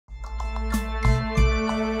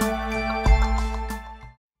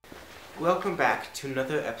Welcome back to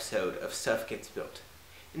another episode of Stuff Gets Built.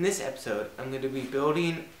 In this episode, I'm going to be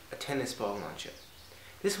building a tennis ball launcher.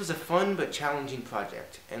 This was a fun but challenging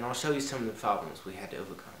project, and I'll show you some of the problems we had to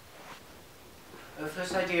overcome. Our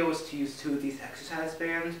first idea was to use 2 of these exercise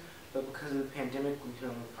bands, but because of the pandemic, we could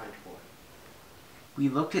only find 1. We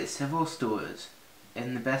looked at several stores,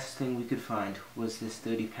 and the best thing we could find was this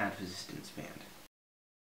 30-pound resistance band.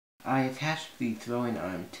 I attached the throwing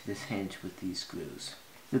arm to this hinge with these screws.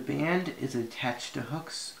 The band is attached to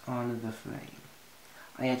hooks on the frame.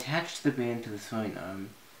 I attached the band to the throwing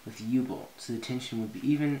arm with a U-bolt so the tension would be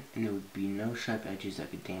even and there would be no sharp edges that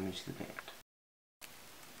could damage the band.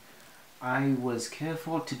 I was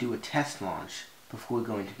careful to do a test launch before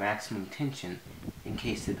going to maximum tension in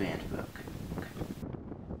case the band broke.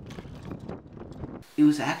 It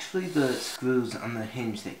was actually the screws on the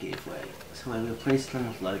hinge that gave way, so I replaced them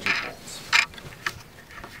with larger bolts.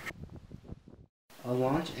 A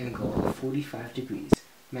launch angle of 45 degrees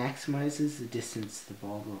maximizes the distance the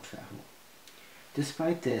ball will travel.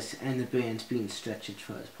 Despite this, and the bands being stretched as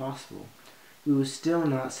far as possible, we were still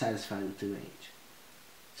not satisfied with the range.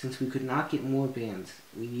 Since we could not get more bands,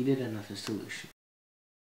 we needed another solution.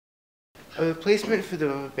 A replacement for the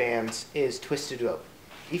rubber bands is twisted rope.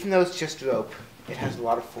 Even though it's just rope, it has a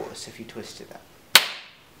lot of force if you twist it up.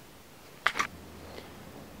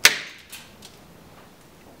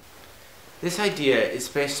 This idea is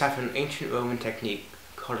based off an ancient Roman technique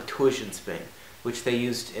called a torsion spin, which they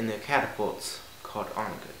used in their catapults called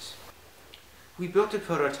onagers. We built a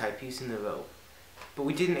prototype using the rope, but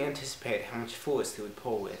we didn't anticipate how much force they would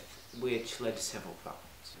pull with, which led to several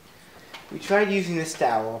problems. We tried using this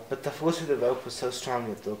dowel, but the force of the rope was so strong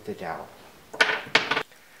it broke the dowel.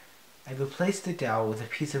 I replaced the dowel with a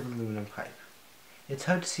piece of aluminum pipe. It's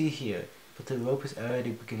hard to see here, but the rope is already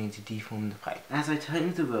beginning to deform the pipe. As I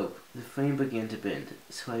tightened the rope, the frame began to bend,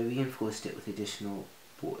 so I reinforced it with additional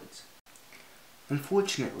boards.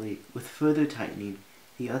 Unfortunately, with further tightening,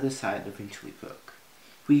 the other side eventually broke.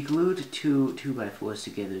 We glued 2 2x4s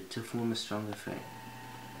together to form a stronger frame.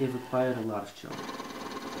 It required a lot of drilling.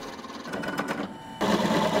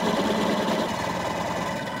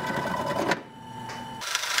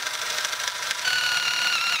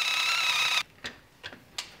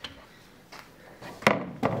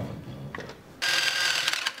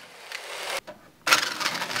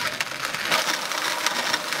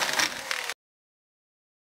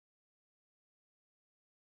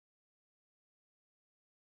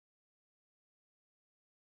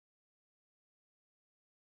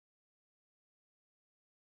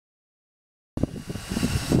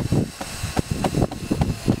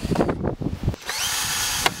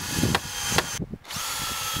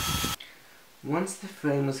 Once the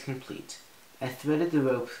frame was complete, I threaded the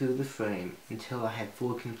rope through the frame until I had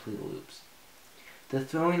 4 complete loops. The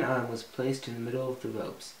throwing arm was placed in the middle of the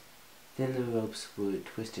ropes, then the ropes were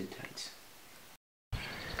twisted tight.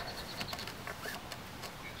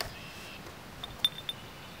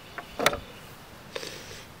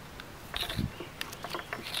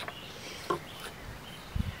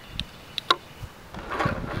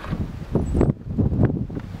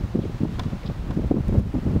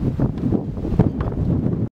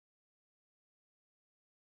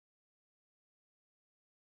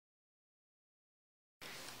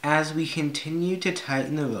 As we continued to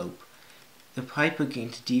tighten the rope, the pipe began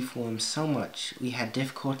to deform so much we had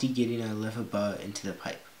difficulty getting our lever bar into the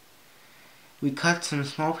pipe. We cut some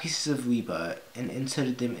small pieces of rebar and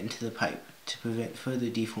inserted them into the pipe to prevent further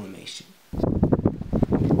deformation.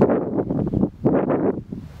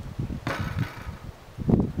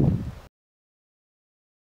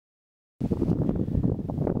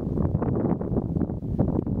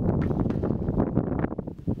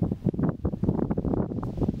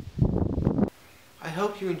 I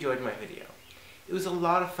hope you enjoyed my video. It was a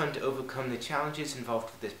lot of fun to overcome the challenges involved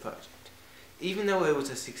with this project. Even though it was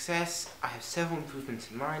a success, I have several improvements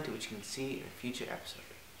in mind which you can see in a future episode.